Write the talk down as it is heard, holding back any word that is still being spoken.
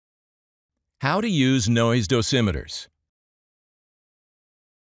How to use noise dosimeters.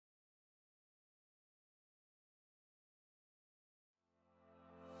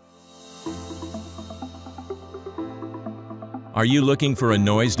 Are you looking for a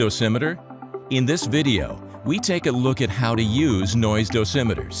noise dosimeter? In this video, we take a look at how to use noise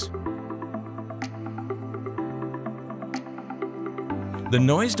dosimeters. The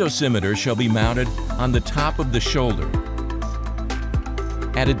noise dosimeter shall be mounted on the top of the shoulder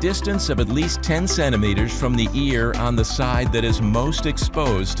at a distance of at least 10 centimeters from the ear on the side that is most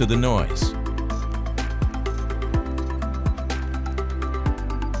exposed to the noise.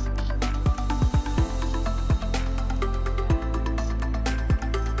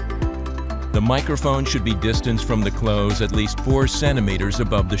 The microphone should be distanced from the clothes at least 4 centimeters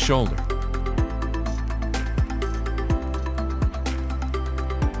above the shoulder.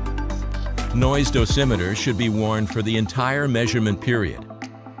 Noise dosimeters should be worn for the entire measurement period.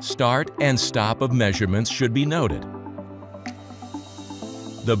 Start and stop of measurements should be noted.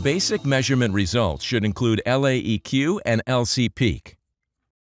 The basic measurement results should include LAEQ and LC peak.